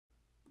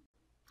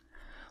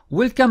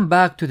Welcome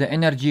back to the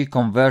energy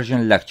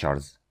conversion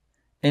lectures.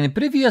 In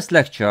previous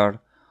lecture,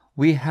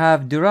 we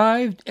have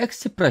derived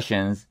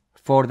expressions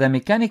for the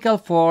mechanical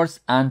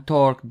force and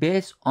torque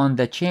based on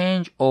the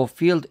change of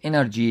field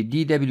energy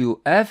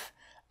dWf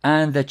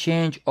and the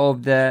change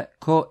of the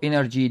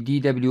co-energy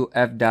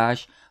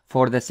dWf'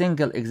 for the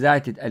single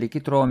excited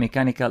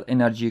electromechanical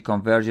energy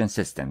conversion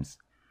systems.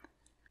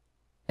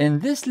 In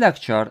this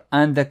lecture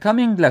and the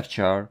coming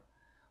lecture,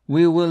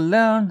 we will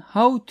learn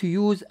how to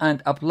use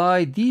and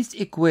apply these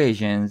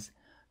equations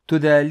to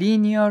the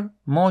linear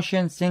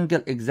motion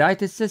single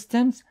excited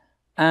systems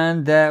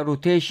and the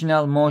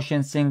rotational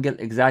motion single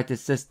excited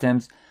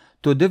systems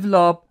to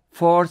develop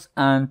force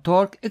and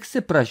torque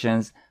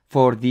expressions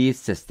for these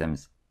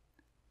systems.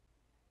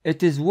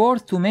 It is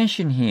worth to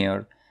mention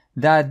here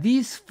that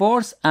these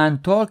force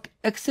and torque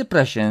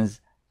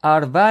expressions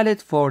are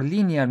valid for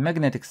linear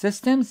magnetic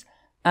systems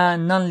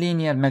and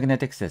nonlinear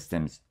magnetic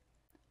systems.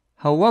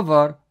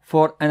 However,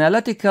 for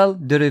analytical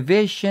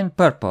derivation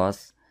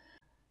purpose,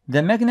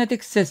 the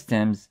magnetic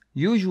systems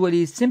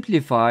usually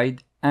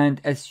simplified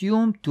and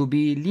assumed to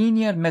be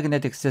linear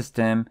magnetic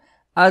system,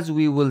 as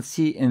we will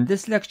see in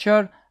this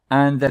lecture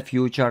and the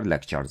future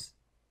lectures.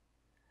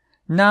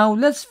 Now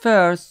let's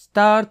first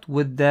start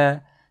with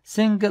the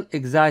single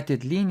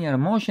excited linear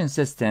motion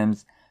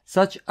systems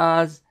such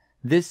as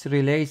this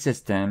relay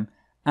system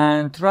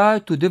and try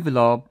to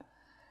develop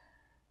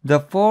the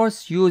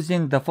force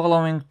using the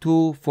following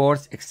two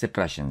force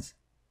expressions.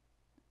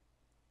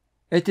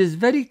 It is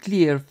very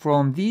clear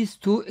from these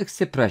two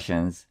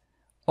expressions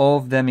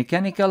of the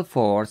mechanical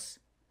force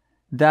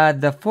that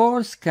the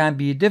force can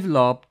be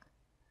developed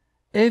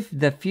if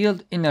the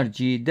field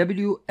energy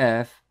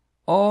Wf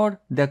or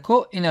the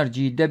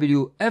co-energy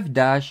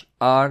Wf'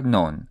 are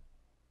known.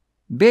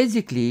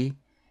 Basically,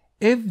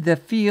 if the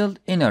field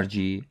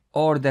energy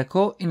or the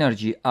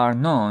co-energy are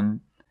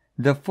known,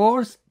 the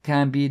force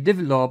can be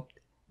developed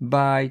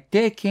by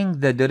taking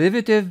the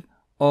derivative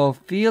of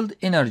field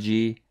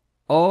energy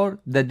or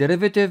the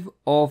derivative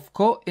of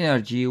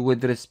co-energy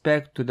with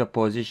respect to the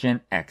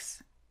position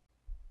x.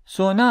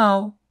 So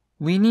now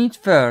we need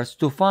first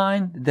to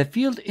find the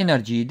field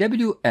energy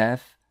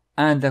Wf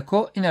and the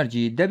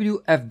co-energy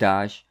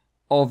Wf'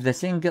 of the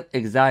single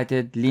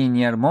excited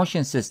linear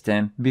motion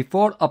system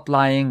before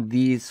applying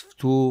these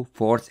two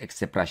force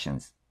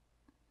expressions.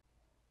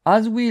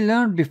 As we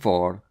learned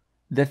before,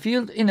 the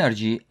field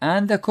energy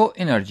and the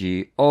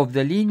co-energy of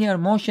the linear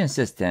motion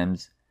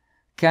systems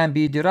can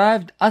be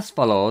derived as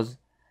follows,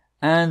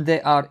 and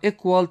they are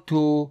equal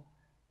to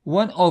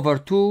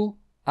 1/2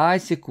 I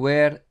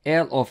square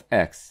L of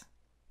x.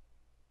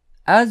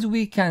 As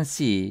we can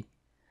see,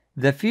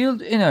 the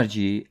field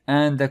energy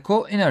and the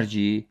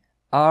co-energy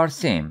are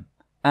same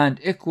and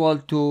equal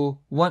to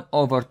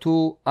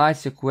 1/2 I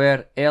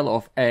square L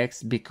of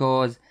x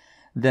because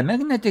the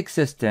magnetic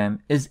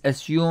system is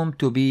assumed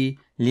to be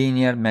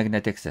linear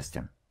magnetic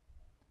system.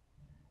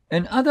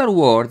 In other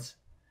words,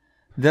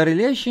 the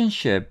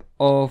relationship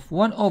of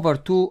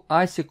 1/2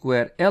 I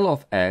square L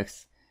of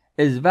x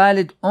is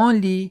valid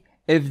only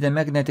if the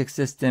magnetic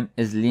system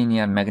is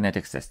linear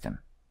magnetic system.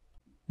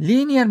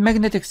 Linear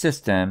magnetic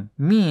system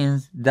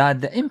means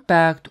that the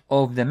impact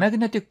of the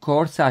magnetic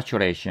core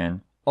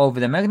saturation of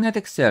the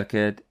magnetic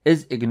circuit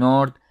is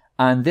ignored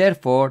and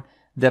therefore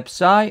the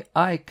psi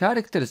I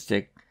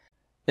characteristic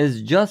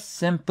is just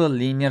simple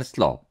linear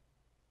slope.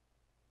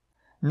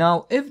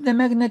 Now, if the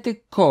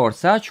magnetic core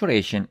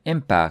saturation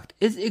impact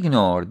is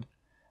ignored,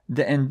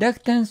 the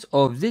inductance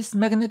of this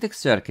magnetic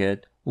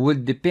circuit will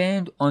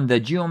depend on the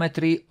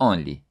geometry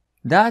only.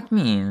 That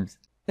means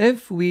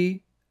if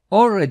we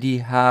already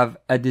have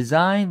a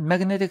designed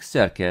magnetic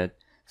circuit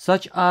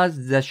such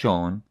as the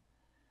shown,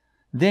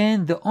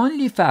 then the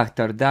only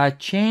factor that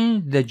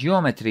changes the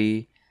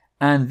geometry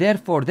and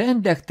therefore the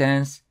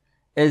inductance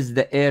is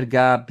the air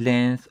gap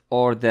length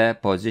or the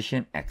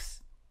position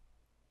x.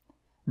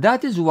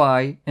 That is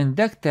why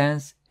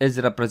inductance is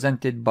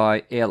represented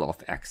by L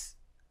of x.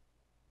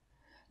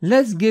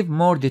 Let's give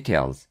more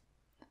details.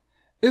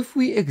 If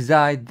we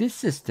excite this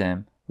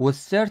system with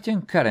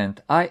certain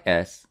current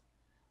Is,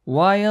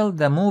 while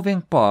the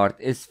moving part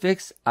is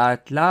fixed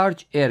at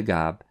large air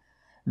gap,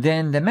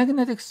 then the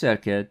magnetic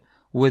circuit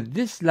with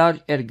this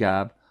large air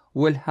gap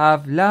will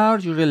have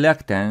large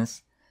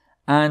reluctance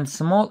and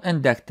small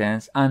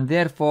inductance, and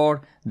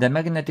therefore the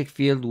magnetic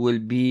field will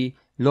be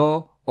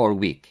low or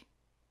weak.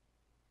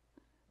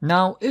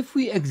 Now, if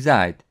we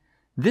excite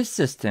this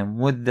system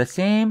with the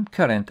same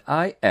current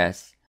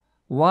Is,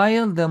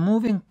 while the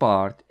moving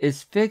part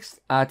is fixed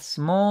at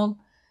small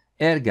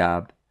air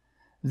gap,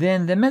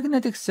 then the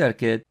magnetic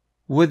circuit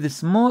with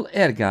small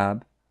air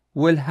gap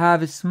will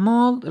have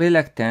small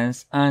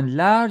reluctance and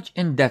large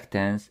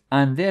inductance,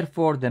 and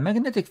therefore the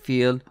magnetic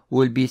field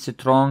will be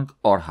strong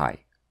or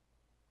high.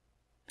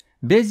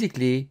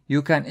 Basically,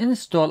 you can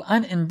install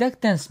an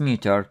inductance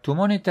meter to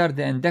monitor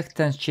the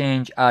inductance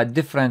change at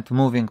different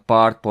moving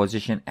part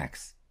position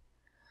x.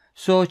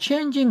 So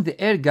changing the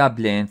air gap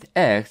length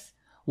x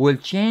will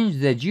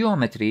change the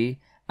geometry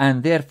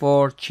and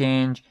therefore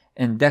change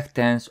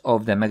inductance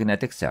of the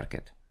magnetic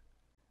circuit.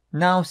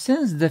 Now,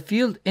 since the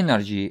field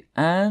energy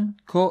and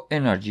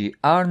co-energy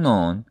are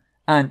known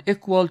and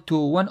equal to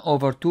 1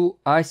 over 2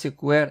 I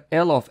square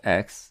L of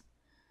x,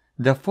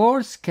 the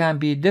force can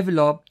be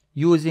developed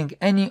using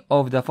any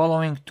of the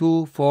following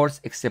two force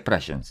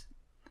expressions.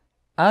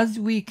 As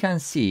we can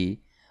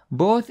see,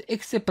 both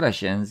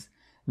expressions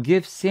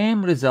give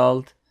same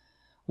result,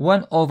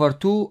 1 over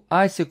 2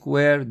 I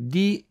square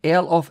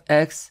dL of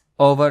x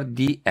over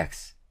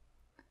dx.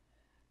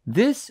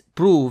 This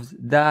proves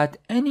that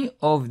any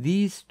of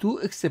these two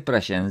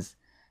expressions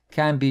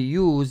can be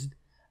used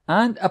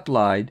and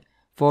applied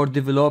for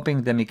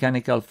developing the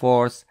mechanical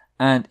force,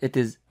 and it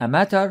is a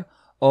matter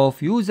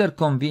of user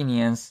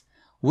convenience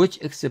which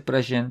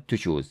expression to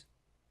choose.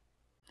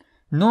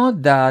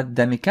 Note that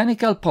the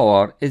mechanical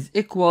power is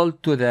equal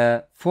to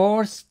the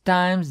force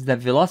times the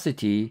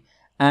velocity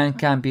and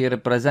can be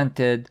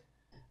represented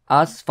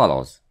as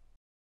follows.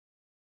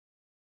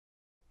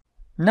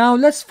 Now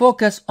let's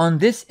focus on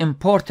this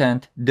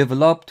important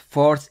developed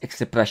force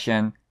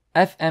expression,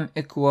 Fm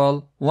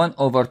equal 1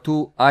 over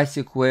 2 I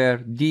square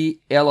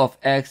dL of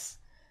x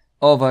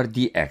over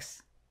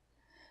dx.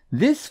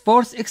 This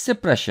force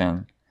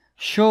expression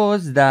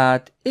shows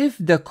that if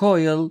the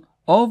coil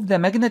of the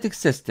magnetic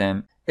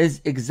system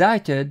is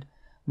excited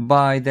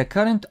by the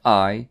current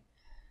I,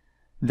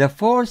 the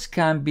force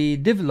can be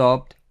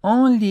developed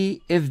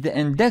only if the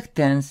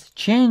inductance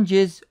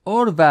changes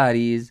or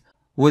varies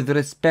with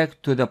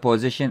respect to the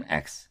position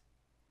x.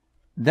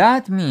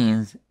 That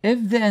means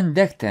if the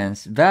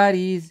inductance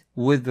varies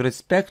with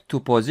respect to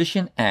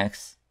position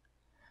x,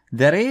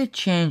 the rate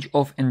change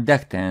of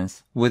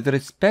inductance with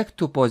respect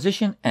to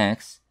position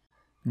x,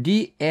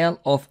 dL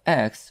of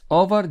x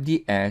over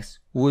dx,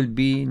 will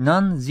be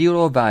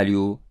non-zero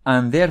value,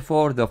 and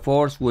therefore the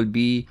force will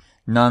be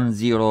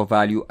non-zero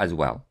value as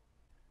well.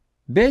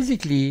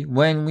 Basically,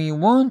 when we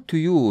want to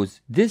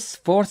use this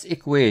force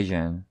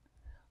equation,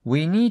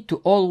 we need to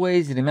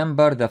always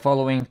remember the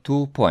following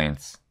 2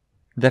 points.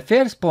 The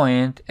first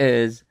point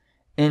is,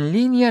 in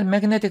linear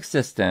magnetic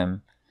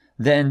system,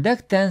 the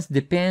inductance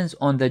depends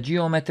on the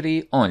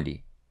geometry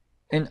only.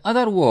 In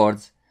other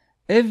words,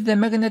 if the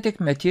magnetic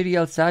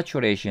material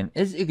saturation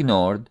is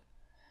ignored,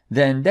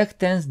 the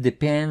inductance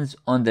depends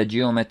on the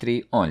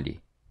geometry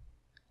only.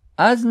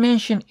 As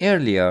mentioned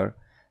earlier,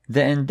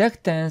 the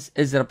inductance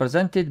is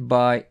represented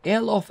by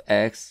L of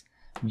x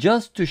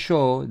just to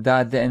show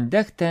that the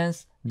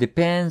inductance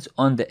depends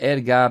on the air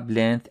gap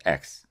length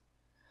x.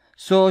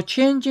 So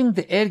changing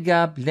the air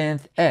gap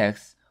length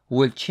x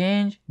will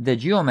change the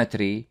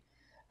geometry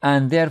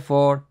and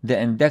therefore the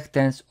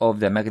inductance of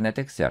the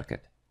magnetic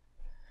circuit.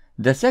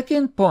 The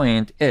second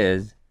point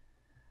is,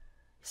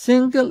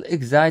 single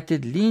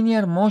excited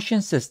linear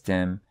motion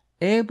system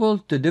able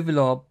to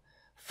develop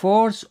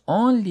force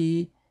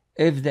only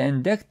if the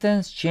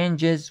inductance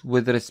changes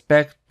with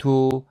respect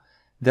to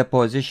the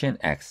position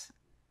x.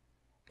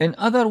 In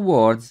other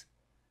words,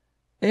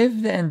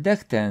 if the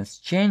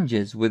inductance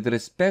changes with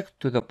respect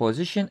to the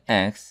position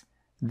x,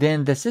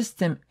 then the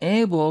system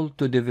able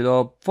to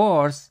develop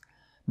force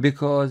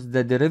because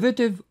the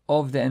derivative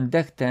of the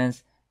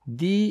inductance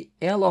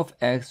dL of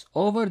x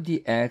over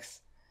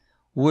dx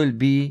will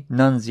be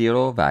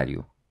non-zero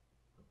value.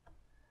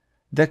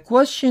 The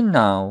question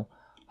now,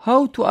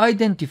 how to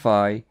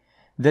identify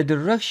the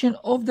direction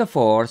of the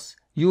force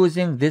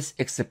using this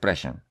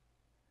expression.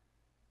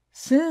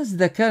 Since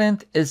the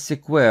current is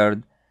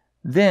squared,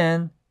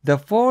 then the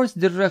force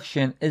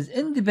direction is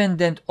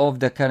independent of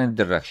the current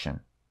direction.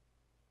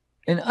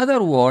 In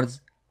other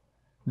words,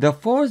 the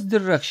force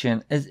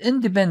direction is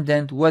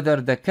independent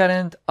whether the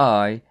current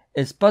I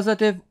is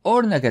positive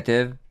or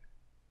negative,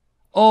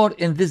 or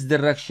in this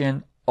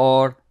direction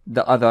or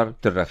the other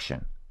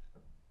direction.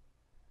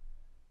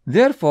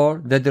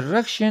 Therefore, the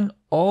direction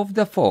of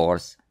the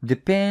force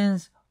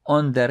depends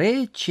on the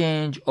rate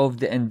change of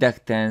the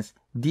inductance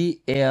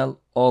dL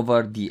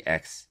over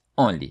dx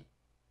only.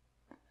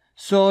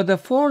 So the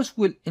force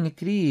will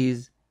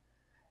increase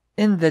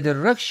in the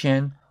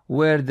direction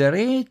where the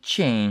rate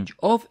change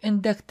of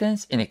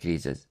inductance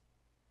increases.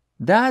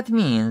 That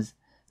means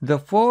the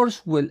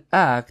force will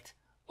act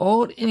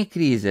or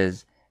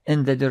increases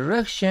in the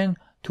direction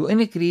to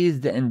increase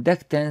the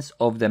inductance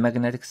of the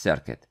magnetic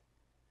circuit.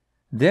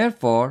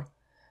 Therefore,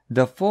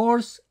 the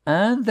force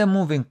and the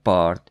moving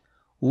part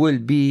will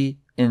be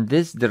in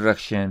this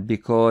direction,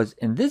 because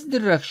in this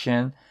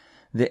direction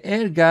the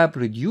air gap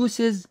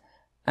reduces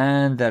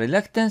and the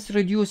reluctance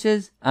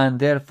reduces, and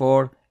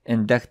therefore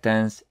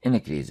inductance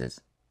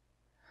increases.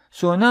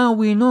 So now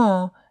we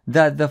know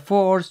that the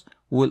force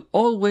will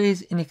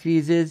always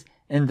increases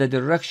in the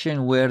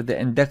direction where the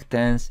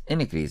inductance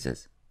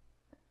increases.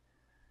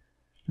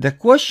 The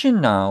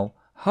question now,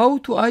 how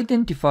to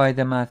identify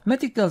the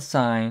mathematical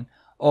sign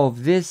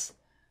of this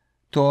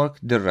torque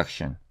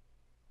direction.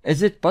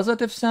 Is it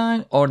positive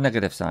sign or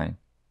negative sign?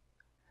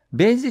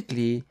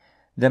 Basically,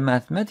 the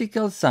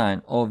mathematical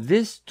sign of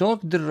this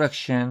torque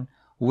direction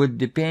will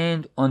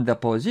depend on the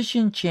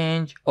position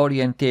change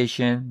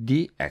orientation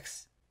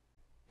dx.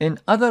 In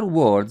other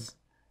words,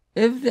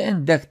 if the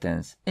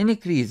inductance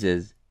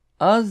increases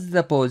as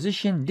the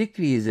position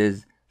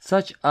decreases,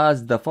 such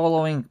as the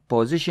following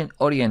position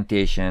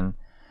orientation,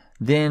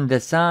 then the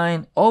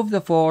sign of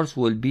the force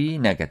will be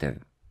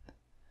negative.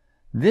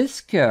 This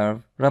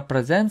curve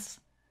represents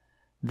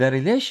the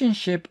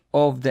relationship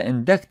of the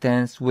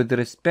inductance with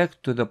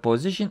respect to the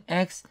position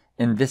x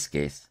in this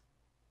case.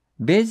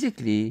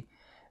 Basically,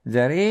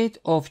 the rate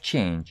of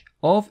change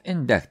of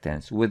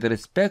inductance with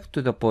respect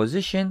to the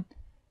position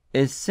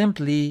is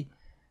simply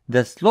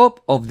the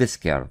slope of this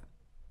curve.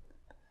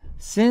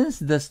 Since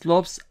the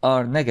slopes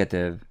are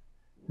negative,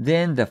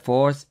 then the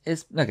force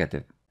is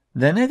negative.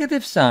 The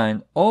negative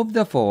sign of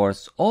the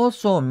force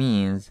also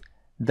means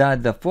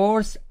that the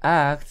force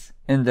acts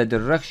in the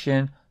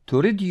direction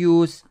to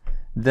reduce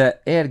the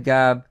air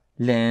gap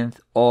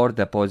length or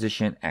the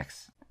position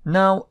x.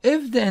 Now,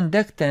 if the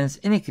inductance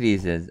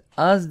increases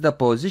as the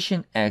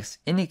position x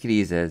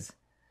increases,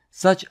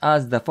 such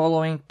as the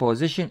following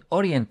position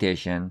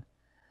orientation,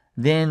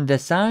 then the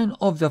sign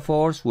of the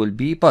force will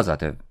be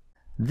positive.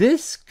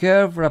 This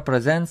curve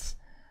represents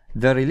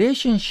the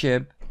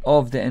relationship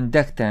of the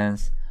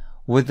inductance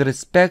with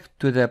respect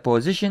to the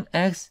position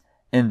x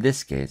in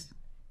this case.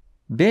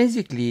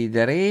 Basically,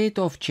 the rate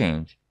of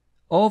change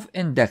of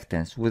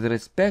inductance with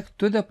respect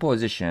to the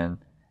position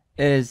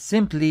is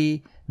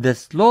simply the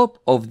slope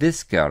of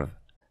this curve.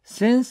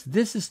 Since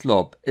this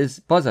slope is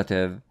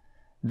positive,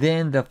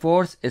 then the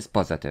force is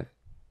positive.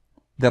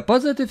 The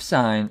positive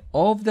sign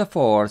of the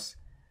force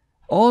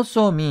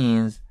also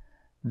means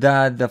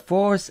that the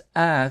force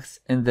acts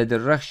in the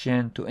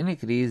direction to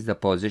increase the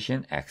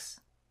position x.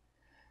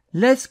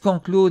 Let's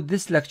conclude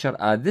this lecture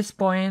at this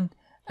point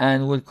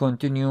and we'll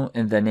continue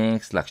in the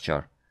next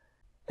lecture.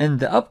 In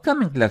the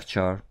upcoming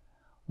lecture,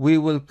 we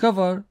will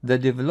cover the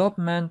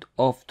development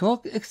of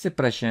torque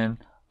expression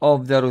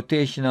of the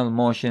rotational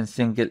motion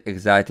single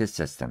excited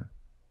system.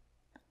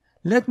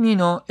 Let me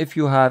know if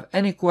you have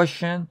any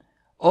question.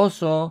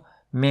 Also,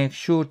 make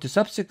sure to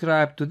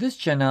subscribe to this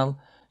channel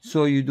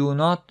so you do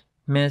not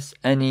miss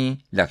any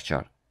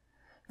lecture.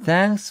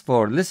 Thanks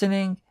for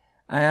listening.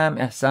 I am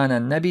Ihsan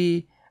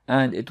Al-Nabi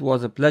and it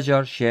was a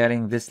pleasure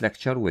sharing this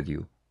lecture with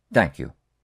you. Thank you.